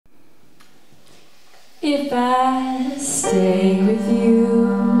If I stay with you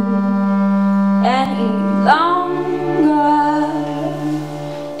any longer,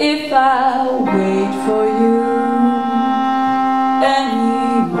 if I wait for you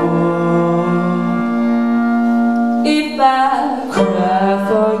anymore, if I cry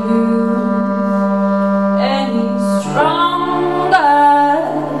for you any stronger,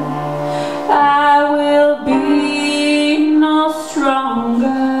 I will be no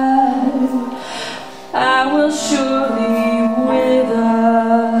stronger. I will surely wither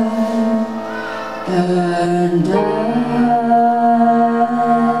and die.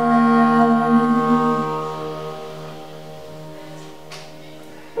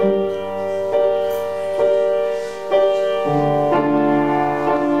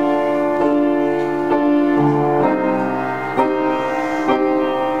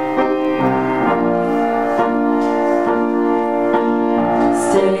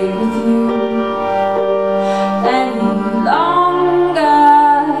 Stay with you any longer,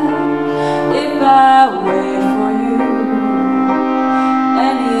 if I wait for you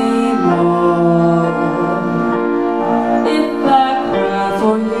anymore, if I cry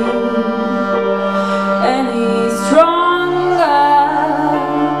for you any stronger,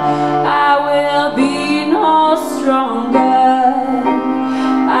 I will be no stronger.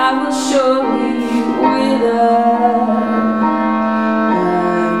 I will surely wither.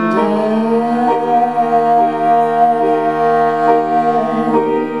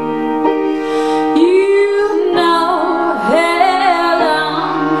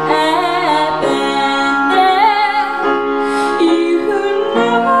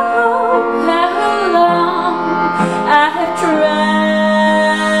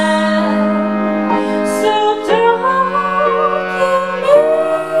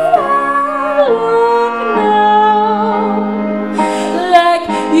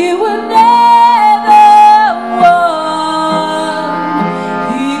 You would